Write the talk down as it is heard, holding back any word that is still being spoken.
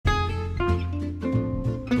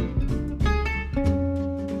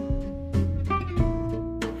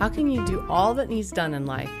How can you do all that needs done in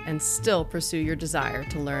life and still pursue your desire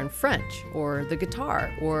to learn French or the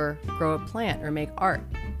guitar or grow a plant or make art?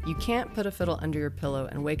 You can't put a fiddle under your pillow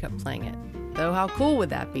and wake up playing it. Though how cool would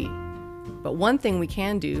that be? But one thing we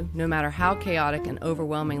can do, no matter how chaotic and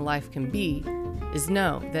overwhelming life can be, is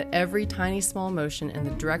know that every tiny small motion in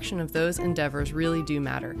the direction of those endeavors really do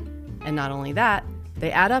matter. And not only that,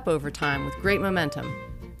 they add up over time with great momentum.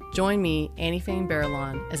 Join me, Annie Fane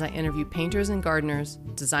Barralon, as I interview painters and gardeners,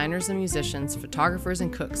 designers and musicians, photographers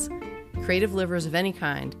and cooks, creative livers of any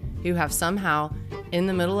kind, who have somehow, in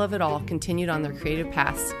the middle of it all, continued on their creative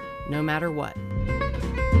paths, no matter what.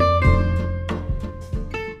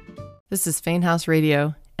 This is Fane House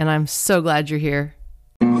Radio, and I'm so glad you're here.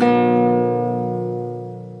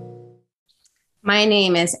 My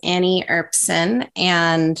name is Annie Earpson,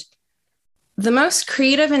 and the most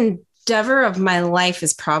creative endeavor of my life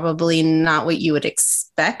is probably not what you would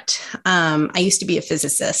expect. I used to be a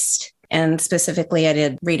physicist, and specifically I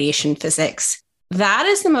did radiation physics. That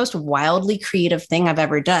is the most wildly creative thing I've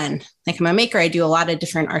ever done. Like, I'm a maker, I do a lot of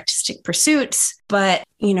different artistic pursuits, but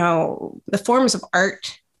the forms of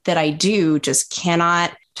art that I do just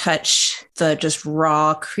cannot touch the just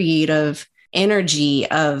raw creative energy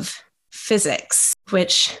of physics,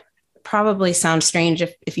 which probably sounds strange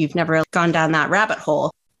if you've never gone down that rabbit hole.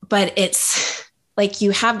 But it's like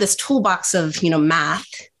you have this toolbox of, math,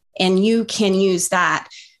 and you can use that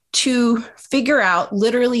to figure out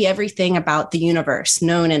literally everything about the universe,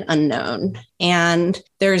 known and unknown. And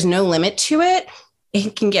there's no limit to it.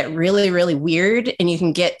 It can get really, really weird, and you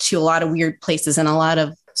can get to a lot of weird places and a lot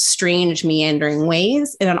of strange, meandering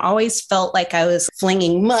ways. And it always felt like I was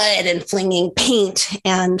flinging mud and flinging paint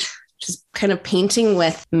and just kind of painting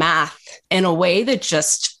with math in a way that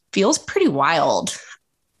just feels pretty wild.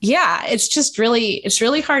 Yeah, it's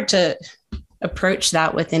really hard to approach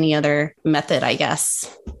that with any other method, I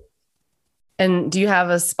guess. And do you have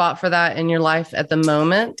a spot for that in your life at the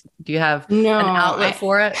moment? Do you have an outlet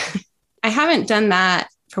for it? I haven't done that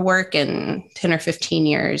for work in 10 or 15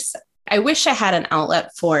 years. I wish I had an outlet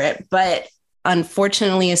for it, but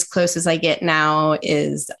unfortunately, as close as I get now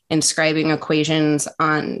is inscribing equations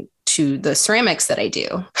onto the ceramics that I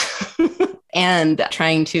do. And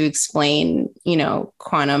trying to explain,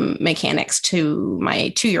 quantum mechanics to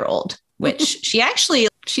my 2-year-old, which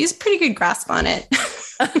she's a pretty good grasp on it.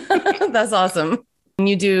 That's awesome.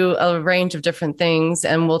 You do a range of different things,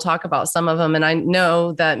 and we'll talk about some of them. And I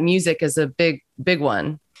know that music is a big, big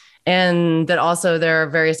one. And that also there are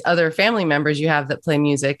various other family members you have that play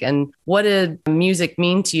music. And what did music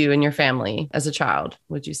mean to you and your family as a child,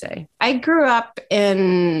 would you say? I grew up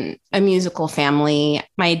in a musical family.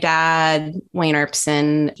 My dad, Wayne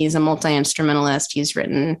Earpson, he's a multi-instrumentalist. He's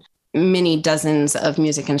written many dozens of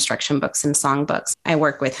music instruction books and songbooks. I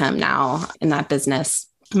work with him now in that business.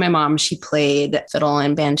 My mom, she played fiddle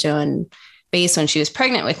and banjo and bass when she was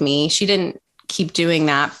pregnant with me. She didn't keep doing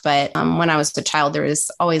that. But when I was a child, there was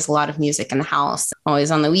always a lot of music in the house. Always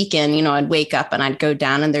on the weekend, I'd wake up and I'd go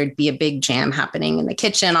down and there'd be a big jam happening in the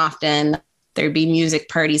kitchen. Often there'd be music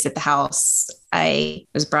parties at the house. I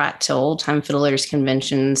was brought to old time fiddlers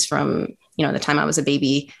conventions from, the time I was a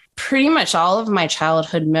baby. Pretty much all of my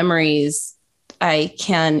childhood memories, I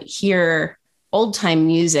can hear old time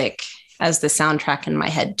music as the soundtrack in my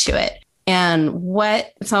head to it. And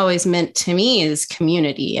what it's always meant to me is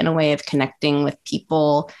community and a way of connecting with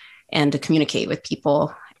people and to communicate with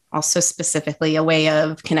people. Also specifically a way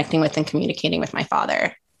of connecting with and communicating with my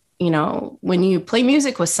father. When you play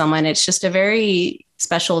music with someone, it's just a very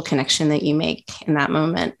special connection that you make in that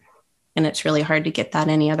moment. And it's really hard to get that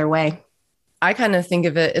any other way. I kind of think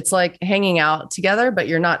of it's like hanging out together, but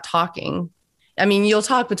you're not talking. I mean, you'll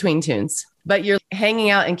talk between tunes, but you're hanging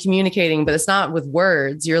out and communicating, but it's not with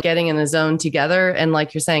words. You're getting in the zone together. And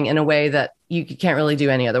like you're saying, in a way that you can't really do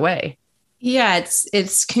any other way. Yeah,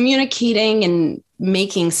 it's communicating and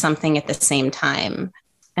making something at the same time.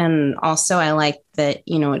 And also I like that,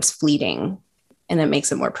 it's fleeting and it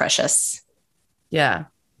makes it more precious. Yeah.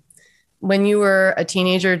 When you were a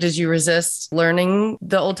teenager, did you resist learning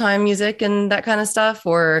the old time music and that kind of stuff?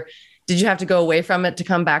 Or did you have to go away from it to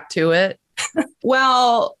come back to it?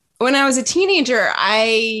 Well, when I was a teenager,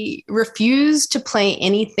 I refused to play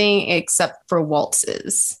anything except for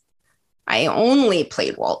waltzes. I only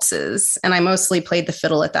played waltzes, and I mostly played the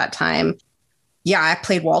fiddle at that time. Yeah, I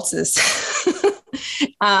played waltzes.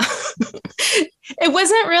 It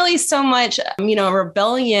wasn't really so much, a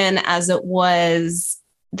rebellion as it was,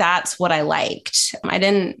 that's what I liked. I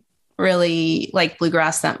didn't really like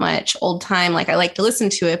bluegrass that much. Old time, I like to listen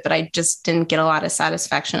to it, but I just didn't get a lot of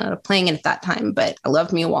satisfaction out of playing it at that time. But I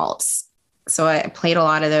loved me a waltz. So I played a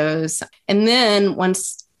lot of those. And then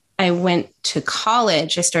once I went to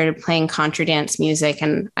college, I started playing contra dance music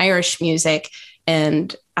and Irish music.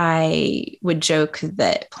 And I would joke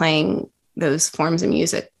that playing those forms of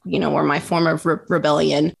music, were my form of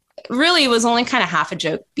rebellion. Really, it was only kind of half a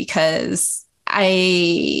joke because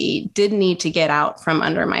I did need to get out from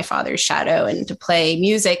under my father's shadow and to play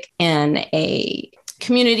music in a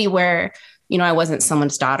community where, I wasn't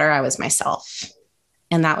someone's daughter, I was myself.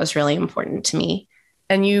 And that was really important to me.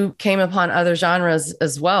 And you came upon other genres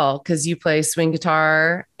as well, because you play swing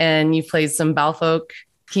guitar and you played some bal folk.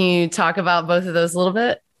 Can you talk about both of those a little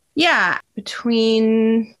bit? Yeah.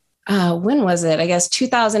 Between, when was it? I guess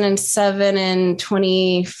 2007 and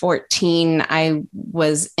 2014, I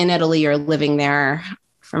was in Italy or living there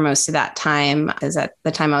for most of that time, because at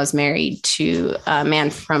the time I was married to a man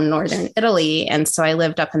from Northern Italy. And so I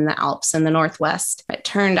lived up in the Alps in the Northwest. It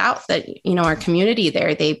turned out that, our community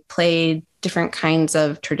there, they played different kinds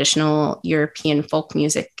of traditional European folk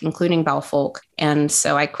music, including bal folk. And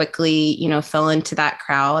so I quickly, fell into that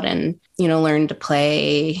crowd and, learned to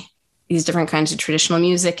play these different kinds of traditional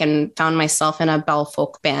music and found myself in a bal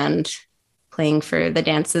folk band playing for the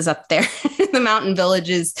dances up there in the mountain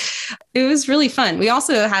villages. It was really fun. We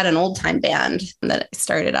also had an old time band that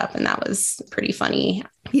started up, and that was pretty funny.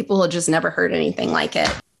 People had just never heard anything like it.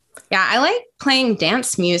 Yeah, I like playing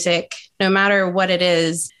dance music, no matter what it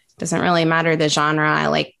is. Doesn't really matter the genre. I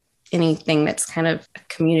like anything that's kind of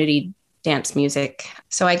community dance music.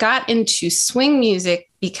 So I got into swing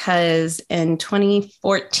music because in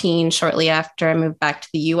 2014, shortly after I moved back to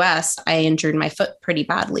the US, I injured my foot pretty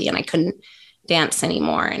badly and I couldn't dance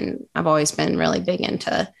anymore. And I've always been really big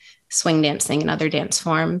into swing dancing and other dance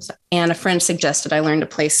forms. And a friend suggested I learn to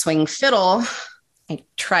play swing fiddle. I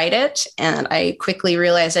tried it and I quickly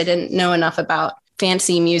realized I didn't know enough about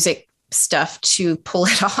fancy music stuff to pull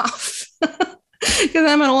it off because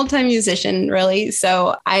I'm an old time musician, really.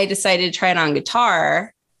 So I decided to try it on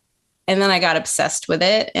guitar. And then I got obsessed with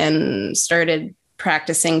it and started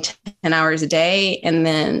practicing 10 hours a day. And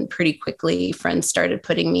then pretty quickly, friends started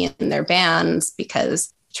putting me in their bands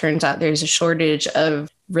because it turns out there's a shortage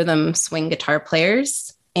of rhythm swing guitar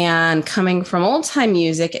players. And coming from old time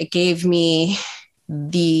music, it gave me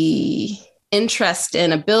the interest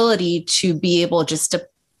and ability to be able just to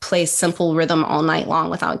play simple rhythm all night long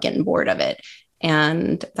without getting bored of it.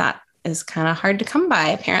 And that is kind of hard to come by,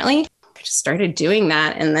 apparently. I just started doing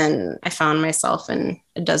that. And then I found myself in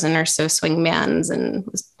a dozen or so swing bands and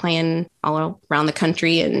was playing all around the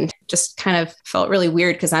country and just kind of felt really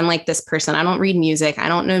weird because I'm like this person. I don't read music. I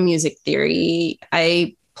don't know music theory.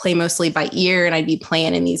 I play mostly by ear, and I'd be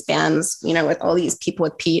playing in these bands, with all these people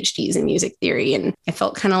with PhDs in music theory. And I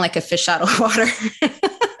felt kind of like a fish out of water.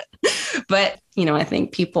 But, I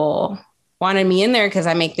think people wanted me in there because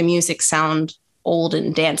I make the music sound old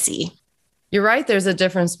and dancey. You're right. There's a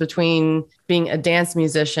difference between being a dance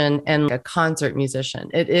musician and a concert musician.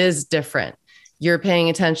 It is different. You're paying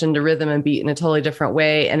attention to rhythm and beat in a totally different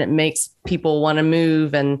way, and it makes people want to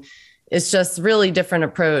move. And it's just really different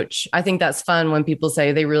approach. I think that's fun when people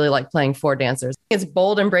say they really like playing for dancers. It's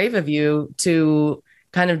bold and brave of you to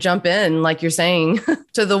kind of jump in, like you're saying,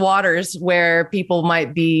 to the waters where people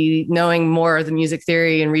might be knowing more of the music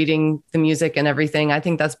theory and reading the music and everything. I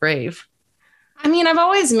think that's brave. I mean, I've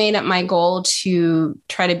always made it my goal to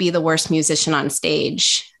try to be the worst musician on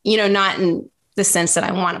stage, not in the sense that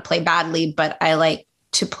I want to play badly, but I like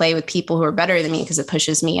to play with people who are better than me because it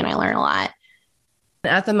pushes me and I learn a lot.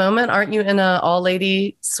 At the moment, aren't you in an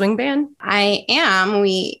all-lady swing band? I am.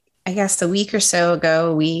 I guess a week or so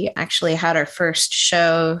ago, we actually had our first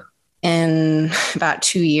show in about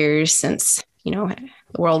 2 years since, the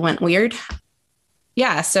world went weird.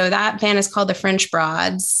 Yeah, so that band is called the French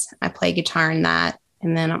Broads. I play guitar in that.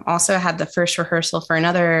 And then I also had the first rehearsal for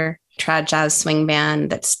another trad jazz swing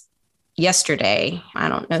band that's yesterday. I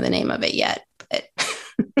don't know the name of it yet, but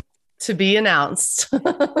to be announced.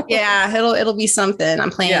 Yeah, it'll be something.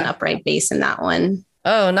 I'm playing an upright bass in that one.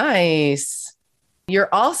 Oh, nice. You're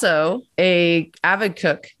also a avid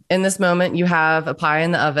cook. In this moment, you have a pie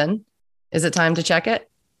in the oven. Is it time to check it?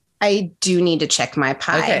 I do need to check my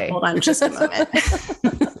pie. Okay. Hold on just a moment.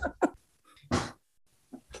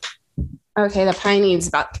 Okay, the pie needs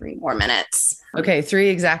about 3 more minutes. Okay, 3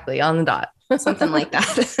 exactly on the dot. Something like that.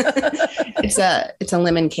 It's a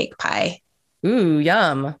lemon cake pie. Ooh,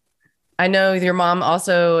 yum. I know your mom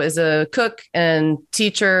also is a cook and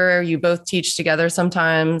teacher. You both teach together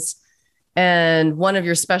sometimes. And one of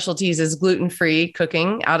your specialties is gluten-free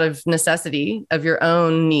cooking out of necessity of your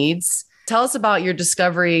own needs. Tell us about your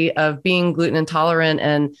discovery of being gluten intolerant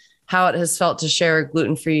and how it has felt to share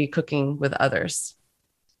gluten-free cooking with others.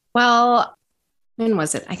 Well, when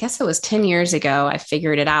was it? I guess it was 10 years ago. I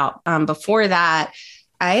figured it out. Before that,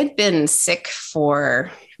 I had been sick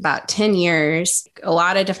for about 10 years, a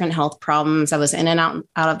lot of different health problems. I was in and out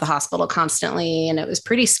of the hospital constantly, and it was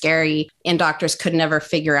pretty scary. And doctors could never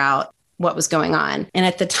figure out what was going on. And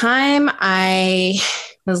at the time, I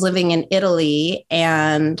was living in Italy,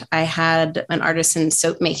 and I had an artisan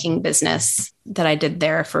soap making business that I did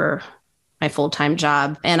there for my full-time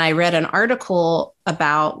job. And I read an article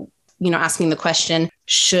about, asking the question,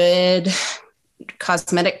 should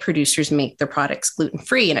cosmetic producers make their products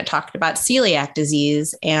gluten-free? And it talked about celiac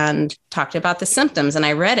disease and talked about the symptoms. And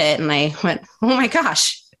I read it and I went, oh my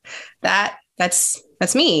gosh, that's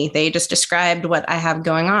me. They just described what I have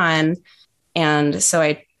going on. And so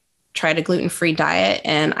I tried a gluten-free diet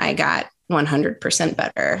and I got 100%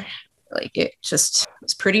 better. Like it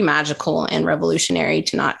was pretty magical and revolutionary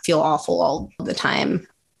to not feel awful all the time.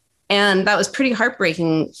 And that was pretty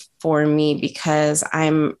heartbreaking for me because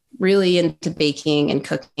I'm really into baking and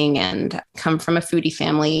cooking and come from a foodie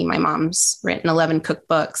family. My mom's written 11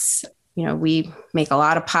 cookbooks. We make a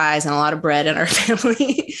lot of pies and a lot of bread in our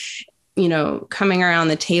family. Coming around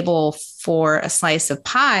the table for a slice of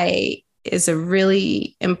pie is a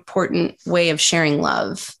really important way of sharing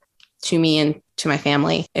love to me and to my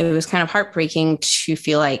family. It was kind of heartbreaking to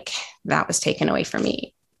feel like that was taken away from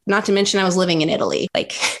me. Not to mention I was living in Italy.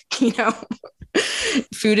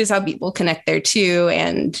 Food is how people connect there too.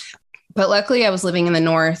 But luckily I was living in the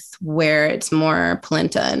north where it's more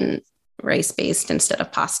polenta and rice based instead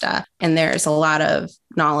of pasta. And there's a lot of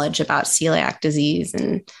knowledge about celiac disease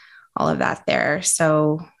and all of that there.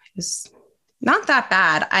 So it was not that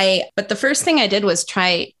bad. But the first thing I did was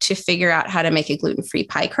try to figure out how to make a gluten-free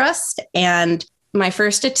pie crust. And my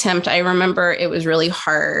first attempt, I remember it was really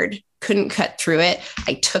hard. Couldn't cut through it.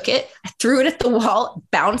 I took it, I threw it at the wall,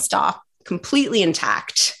 bounced off, completely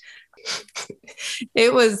intact.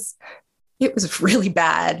 It was really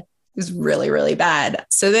bad. It was really, really bad.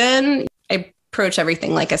 So then I approach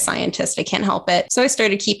everything like a scientist. I can't help it. So I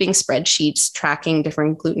started keeping spreadsheets, tracking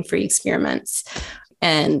different gluten-free experiments,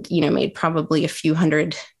 and, made probably a few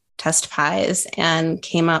hundred test pies and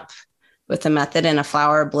came up with a method in a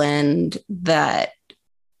flour blend that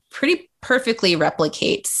pretty perfectly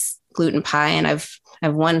replicates gluten pie. And I've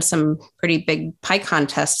won some pretty big pie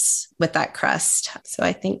contests with that crust. So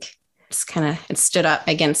I think it stood up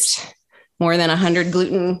against more than 100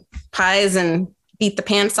 gluten pies and beat the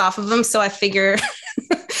pants off of them. So I figure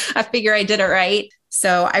I did it right.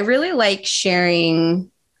 So I really like sharing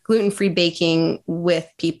gluten-free baking with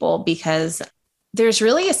people because there's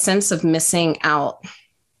really a sense of missing out,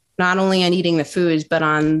 not only on eating the foods, but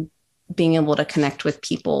on being able to connect with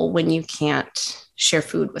people when you can't share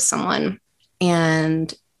food with someone,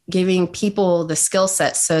 and giving people the skill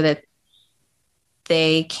set so that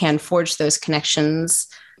they can forge those connections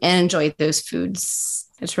and enjoy those foods.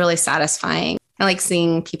 It's really satisfying. I like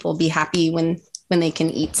seeing people be happy when they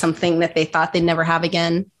can eat something that they thought they'd never have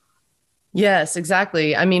again. Yes,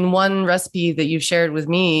 exactly. I mean, one recipe that you've shared with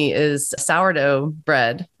me is sourdough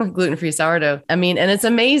bread, gluten-free sourdough. I mean, and it's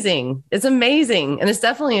amazing. It's amazing. And it's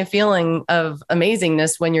definitely a feeling of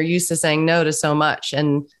amazingness when you're used to saying no to so much.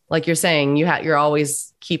 And like you're saying, you're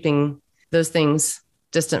always keeping those things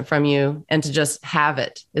distant from you, and to just have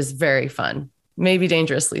it is very fun, maybe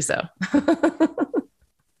dangerously so.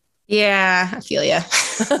 Yeah, I feel you.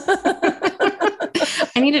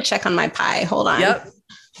 I need to check on my pie. Hold on. Yep.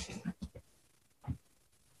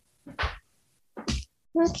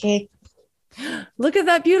 Okay. Look at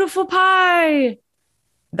that beautiful pie.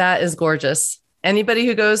 That is gorgeous. Anybody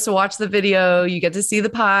who goes to watch the video, you get to see the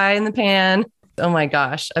pie in the pan. Oh my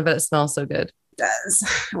gosh. I bet it smells so good. It does.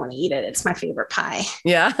 I want to eat it. It's my favorite pie.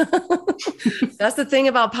 Yeah. That's the thing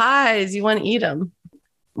about pies. You want to eat them.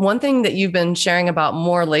 One thing that you've been sharing about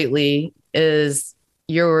more lately is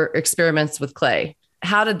your experiments with clay.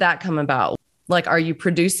 How did that come about? Like, are you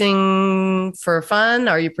producing for fun?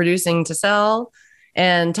 Are you producing to sell?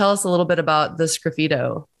 And tell us a little bit about the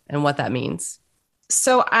Sgraffito and what that means.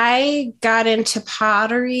 So I got into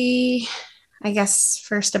pottery, I guess,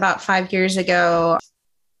 first about 5 years ago,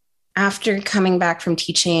 after coming back from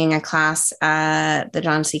teaching a class at the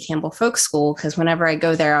John C. Campbell Folk School, because whenever I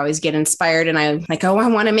go there, I always get inspired and I'm like, oh, I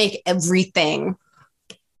want to make everything.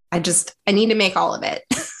 I need to make all of it.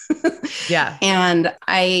 Yeah. And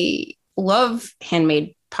I love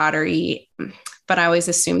handmade pottery, but I always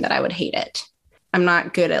assumed that I would hate it. I'm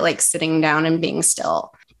not good at sitting down and being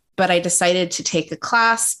still, but I decided to take a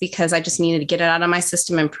class because I just needed to get it out of my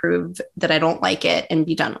system and prove that I don't like it and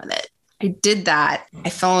be done with it. I did that. I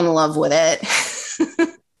fell in love with it.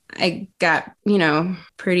 I got,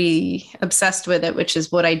 pretty obsessed with it, which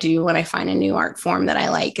is what I do when I find a new art form that I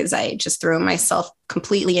like, is I just throw myself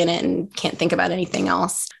completely in it and can't think about anything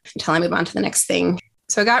else until I move on to the next thing.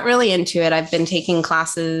 So I got really into it. I've been taking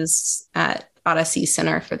classes at Odyssey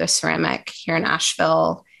Center for the Ceramic here in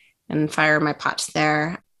Asheville and fire my pots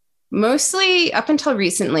there. Mostly up until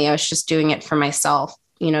recently, I was just doing it for myself,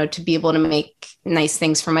 to be able to make nice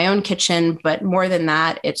things for my own kitchen. But more than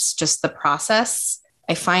that, it's just the process.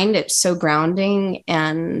 I find it so grounding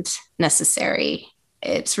and necessary.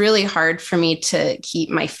 It's really hard for me to keep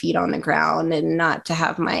my feet on the ground and not to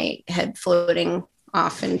have my head floating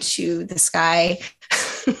off into the sky.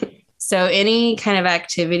 So any kind of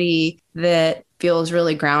activity that feels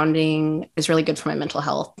really grounding is really good for my mental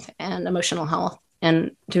health and emotional health.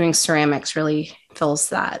 And doing ceramics really fills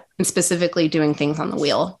that, and specifically doing things on the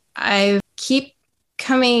wheel. I keep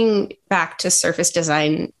coming back to surface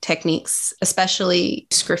design techniques, especially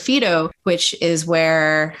sgraffito, which is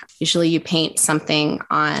where usually you paint something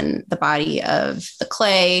on the body of the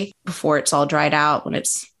clay before it's all dried out. When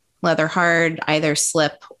it's leather hard, either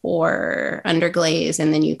slip or underglaze,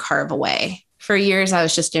 and then you carve away. For years, I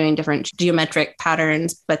was just doing different geometric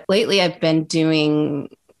patterns, but lately I've been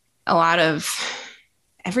doing a lot of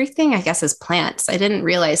everything, I guess, is plants. I didn't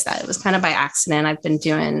realize that. It was kind of by accident. I've been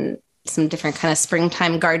doing some different kind of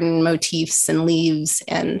springtime garden motifs and leaves,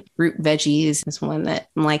 and root veggies is one that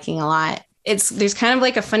I'm liking a lot. There's kind of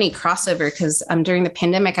like a funny crossover because during the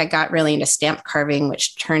pandemic, I got really into stamp carving,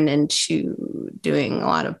 which turned into doing a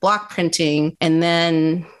lot of block printing. And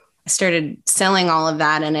then I started selling all of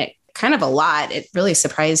that, and it kind of a lot. It really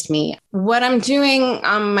surprised me. What I'm doing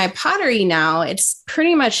on my pottery now, it's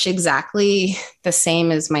pretty much exactly the same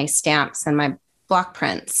as my stamps and my block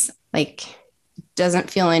prints. Like, doesn't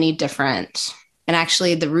feel any different. And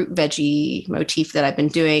actually, the root veggie motif that I've been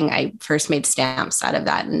doing, I first made stamps out of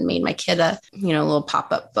that and made my kid a little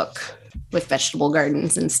pop-up book with vegetable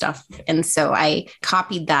gardens and stuff. And so I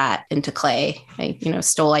copied that into clay. I,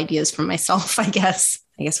 stole ideas from myself, I guess.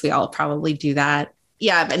 I guess we all probably do that.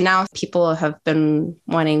 Yeah, but now people have been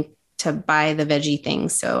wanting to buy the veggie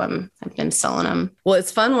things. So I've been selling them. Well,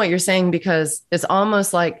 it's fun what you're saying, because it's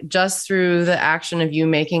almost like just through the action of you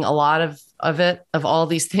making a lot of all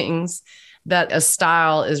these things, that a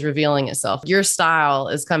style is revealing itself. Your style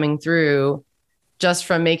is coming through just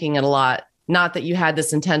from making it a lot. Not that you had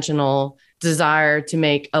this intentional desire to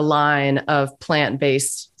make a line of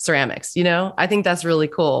plant-based ceramics, I think that's really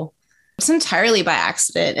cool. It's entirely by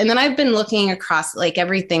accident. And then I've been looking across like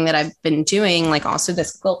everything that I've been doing, like also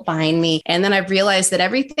this quilt behind me. And then I've realized that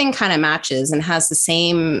everything kind of matches and has the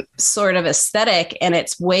same sort of aesthetic. And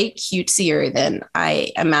it's way cutesier than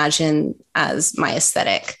I imagine as my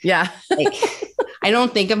aesthetic. Yeah. Like, I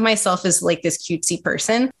don't think of myself as like this cutesy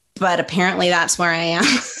person, but apparently that's where I am.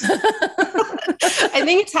 I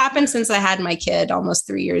think it's happened since I had my kid almost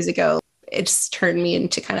 3 years ago. It's turned me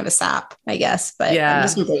into kind of a sap, I guess, but yeah. I'm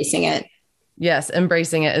just embracing it. Yes.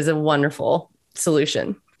 Embracing it is a wonderful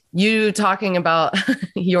solution. You talking about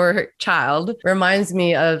your child reminds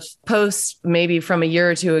me of posts maybe from a year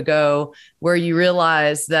or two ago where you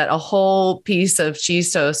realized that a whole piece of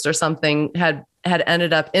cheese toast or something had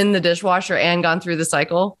ended up in the dishwasher and gone through the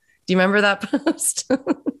cycle. Do you remember that post?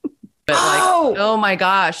 But oh my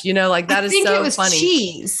gosh, that is so funny.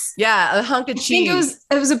 Cheese. Yeah, a hunk of cheese. I think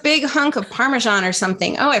it was a big hunk of Parmesan or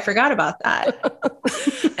something. Oh, I forgot about that.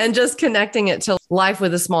 And just connecting it to life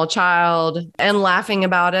with a small child and laughing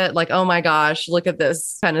about it, like, oh my gosh, look at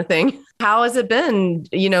this kind of thing. How has it been,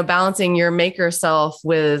 balancing your maker self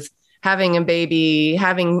with having a baby,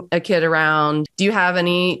 having a kid around? Do you have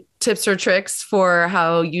any tips or tricks for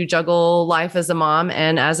how you juggle life as a mom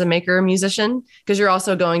and as a maker musician? Because you're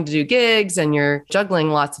also going to do gigs and you're juggling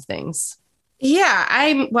lots of things. Yeah,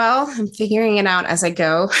 I'm figuring it out as I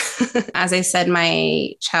go. As I said,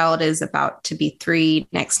 my child is about to be 3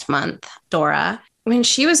 next month, Dora. When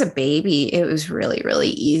she was a baby, it was really, really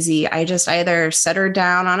easy. I just either set her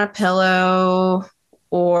down on a pillow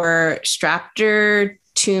or strapped her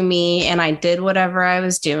to me, and I did whatever I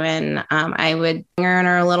was doing. I would bring her in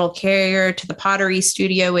her little carrier to the pottery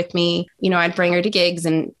studio with me. I'd bring her to gigs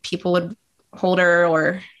and people would hold her,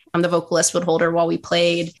 or the vocalist would hold her while we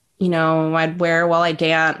played. I'd wear her while I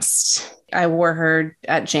danced. I wore her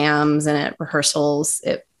at jams and at rehearsals.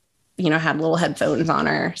 It, had little headphones on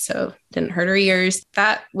her, so it didn't hurt her ears.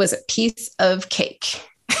 That was a piece of cake.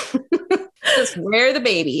 Just wear the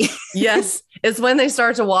baby. Yes. It's when they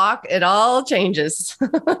start to walk, it all changes.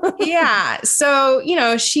 Yeah. So,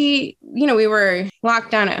 we were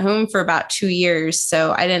locked down at home for about 2 years.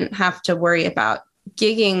 So I didn't have to worry about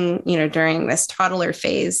gigging, during this toddler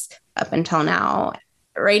phase up until now.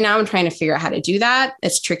 right now I'm trying to figure out how to do that.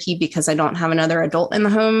 It's tricky because I don't have another adult in the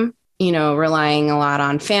home, relying a lot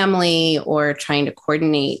on family or trying to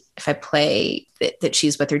coordinate if I play that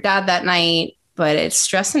she's with her dad that night. But it's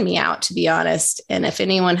stressing me out, to be honest. And if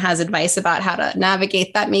anyone has advice about how to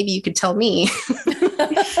navigate that, maybe you could tell me.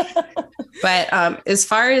 But as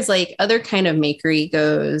far as like other kind of makery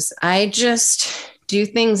goes, I just do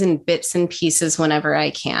things in bits and pieces whenever I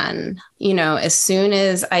can. As soon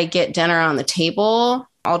as I get dinner on the table,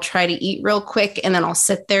 I'll try to eat real quick and then I'll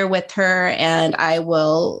sit there with her and I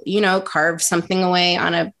will, carve something away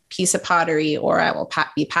on a piece of pottery, or I will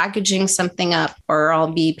be packaging something up, or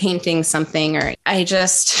I'll be painting something, or I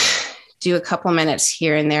just do a couple minutes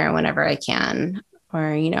here and there whenever I can.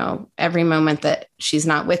 Or, every moment that she's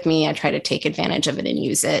not with me, I try to take advantage of it and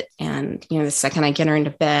use it. And, the second I get her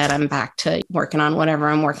into bed, I'm back to working on whatever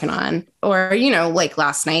I'm working on. Or, like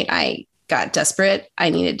last night, I got desperate. I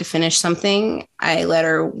needed to finish something. I let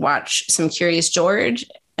her watch some Curious George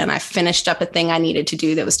and I finished up a thing I needed to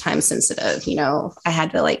do that was time sensitive. I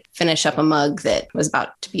had to finish up a mug that was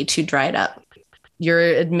about to be too dried up. You're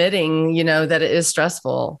admitting, that it is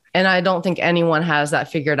stressful. And I don't think anyone has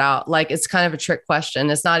that figured out. It's kind of a trick question.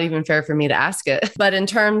 It's not even fair for me to ask it. But in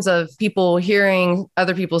terms of people hearing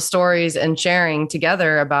other people's stories and sharing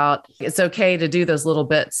together about it's okay to do those little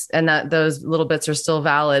bits and that those little bits are still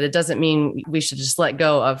valid, it doesn't mean we should just let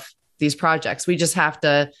go of these projects. We just have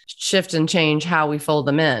to shift and change how we fold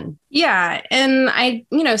them in. Yeah. And I,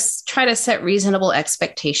 try to set reasonable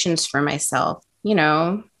expectations for myself.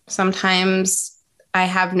 Sometimes I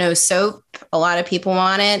have no soap. A lot of people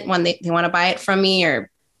want it when they want to buy it from me or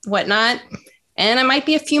whatnot. And it might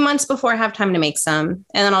be a few months before I have time to make some.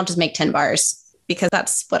 And then I'll just make 10 bars because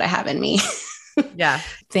that's what I have in me. Yeah.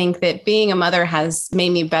 I think that being a mother has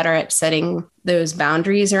made me better at setting those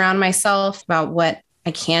boundaries around myself about what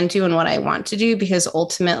I can do and what I want to do, because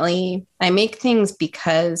ultimately I make things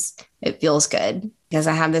because it feels good, because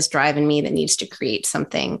I have this drive in me that needs to create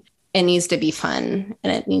something. It needs to be fun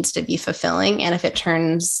and it needs to be fulfilling. And if it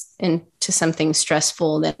turns into something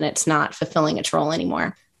stressful, then it's not fulfilling its role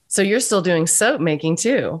anymore. So you're still doing soap making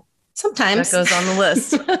too. Sometimes. That goes on the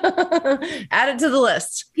list. Add it to the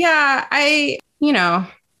list. Yeah.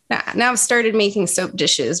 Now I've started making soap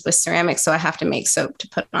dishes with ceramics, so I have to make soap to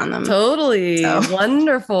put on them. Totally. So,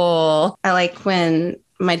 wonderful. I like when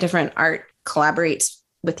my different art collaborates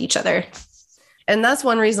with each other. And that's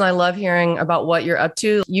one reason I love hearing about what you're up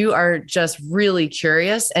to. You are just really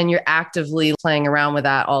curious and you're actively playing around with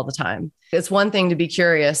that all the time. It's one thing to be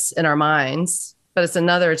curious in our minds, but it's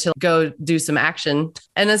another to go do some action.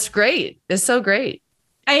 And it's great. It's so great.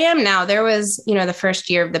 I am now. There was, the first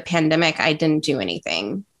year of the pandemic, I didn't do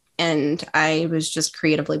anything. And I was just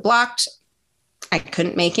creatively blocked. I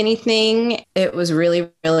couldn't make anything. It was really,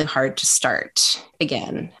 really hard to start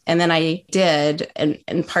again. And then I did, and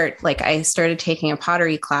in part, I started taking a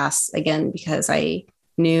pottery class again because I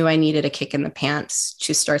knew I needed a kick in the pants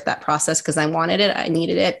to start that process because I wanted it. I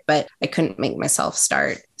needed it, but I couldn't make myself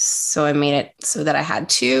start. So I made it so that I had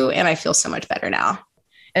to, and I feel so much better now.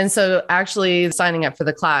 And so actually signing up for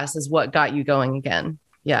the class is what got you going again.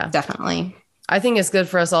 Yeah, definitely. I think it's good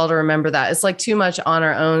for us all to remember that. It's too much on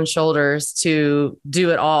our own shoulders to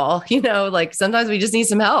do it all. Sometimes we just need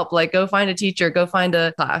some help, go find a teacher, go find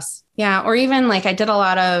a class. Yeah. Or even I did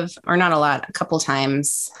a couple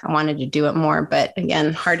times. I wanted to do it more, but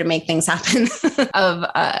again, hard to make things happen of,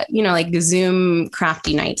 Zoom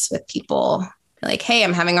crafty nights with people. Hey,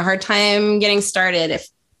 I'm having a hard time getting started. If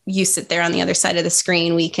you sit there on the other side of the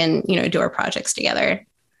screen, we can, do our projects together.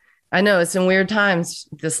 I know it's in weird times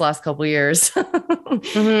this last couple of years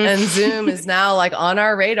and Zoom is now on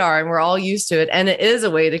our radar and we're all used to it. And it is a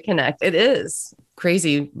way to connect. It is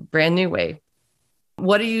crazy, brand new way.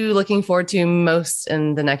 What are you looking forward to most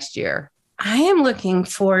in the next year? I am looking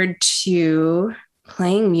forward to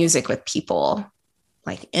playing music with people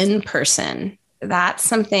in person. That's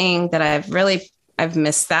something that I've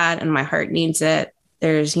missed that and my heart needs it.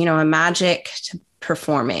 There's, a magic to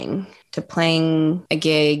performing, to playing a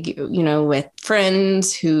gig, with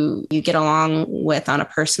friends who you get along with on a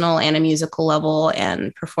personal and a musical level,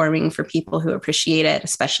 and performing for people who appreciate it,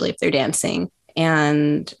 especially if they're dancing.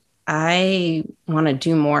 And I want to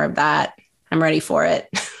do more of that. I'm ready for it.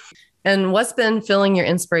 And what's been filling your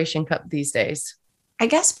inspiration cup these days? I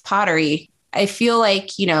guess pottery. I feel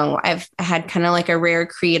I've had kind of a rare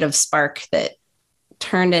creative spark that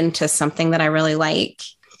turned into something that I really like,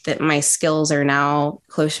 that my skills are now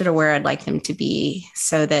closer to where I'd like them to be,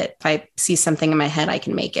 so that if I see something in my head, I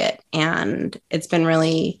can make it. And it's been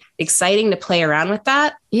really exciting to play around with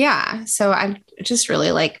that. Yeah. So I just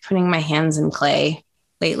really like putting my hands in clay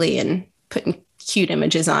lately and putting cute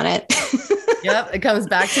images on it. Yep, it comes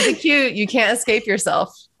back to the cute. You can't escape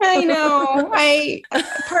yourself. I know.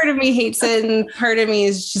 Part of me hates it, and part of me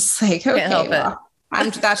is just like, okay, Can't help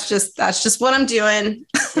it. That's just what I'm doing.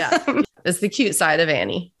 Yeah, it's the cute side of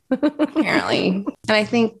Annie. Apparently. And I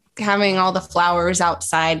think having all the flowers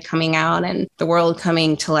outside coming out and the world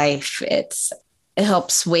coming to life, it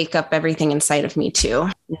helps wake up everything inside of me too.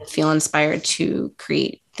 I feel inspired to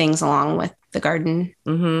create things along with the garden.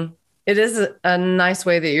 Mm-hmm. It is a nice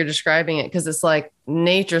way that you're describing it, because it's like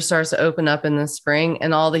nature starts to open up in the spring,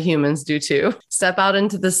 and all the humans do too. Step out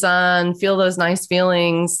into the sun, feel those nice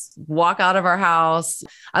feelings, walk out of our house.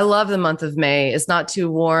 I love the month of May. It's not too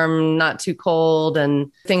warm, not too cold,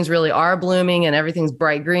 and things really are blooming and everything's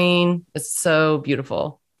bright green. It's so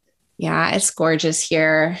beautiful. Yeah, it's gorgeous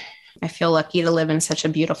here. I feel lucky to live in such a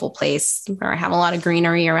beautiful place where I have a lot of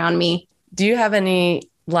greenery around me. Do you have any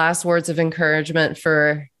last words of encouragement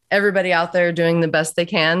for everybody out there doing the best they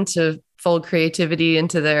can to fold creativity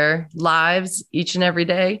into their lives each and every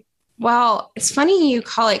day? Well, it's funny you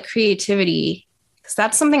call it creativity, because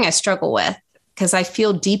that's something I struggle with, because I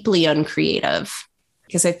feel deeply uncreative,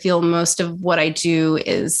 because I feel most of what I do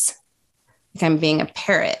is like I'm being a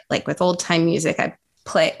parrot. Like with old time music, I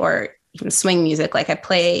play, or even swing music, like I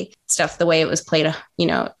play stuff the way it was played,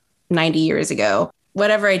 90 years ago.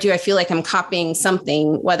 Whatever I do, I feel like I'm copying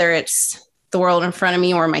something, whether it's the world in front of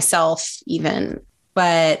me or myself even.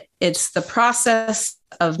 But it's the process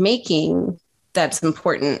of making that's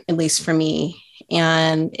important, at least for me.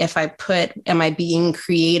 And if I am I being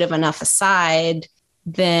creative enough aside,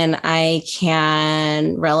 then I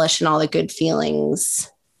can relish in all the good feelings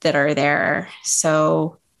that are there.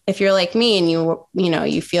 So if you're like me and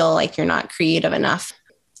you feel like you're not creative enough,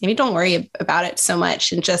 maybe don't worry about it so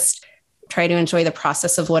much and just try to enjoy the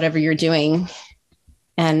process of whatever you're doing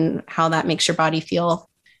and how that makes your body feel.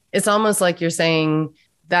 It's almost like you're saying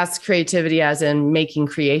that's creativity as in making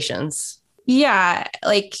creations. Yeah.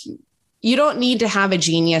 Like you don't need to have a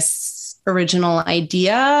genius original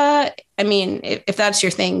idea. I mean, if that's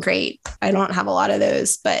your thing, great. I don't have a lot of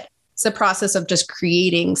those, but it's a process of just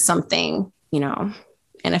creating something,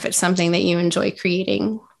 and if it's something that you enjoy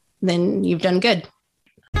creating, then you've done good.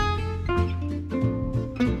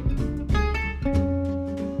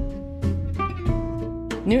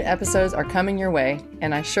 New episodes are coming your way,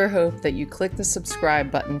 and I sure hope that you click the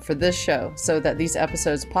subscribe button for this show so that these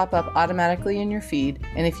episodes pop up automatically in your feed.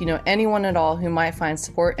 And if you know anyone at all who might find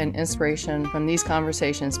support and inspiration from these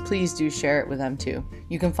conversations, please do share it with them too.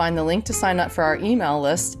 You can find the link to sign up for our email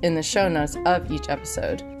list in the show notes of each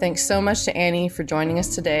episode. Thanks so much to Annie for joining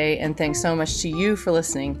us today, and thanks so much to you for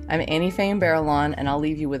listening. I'm Annie Fane Barrelon, and I'll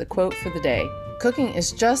leave you with a quote for the day. Cooking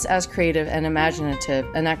is just as creative and imaginative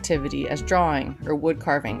an activity as drawing or wood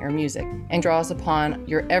carving or music, and draws upon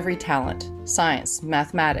your every talent, science,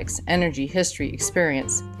 mathematics, energy, history,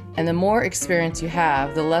 experience. And the more experience you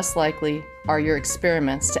have, the less likely are your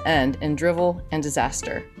experiments to end in drivel and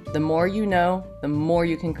disaster. The more you know, the more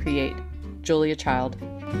you can create. Julia Child.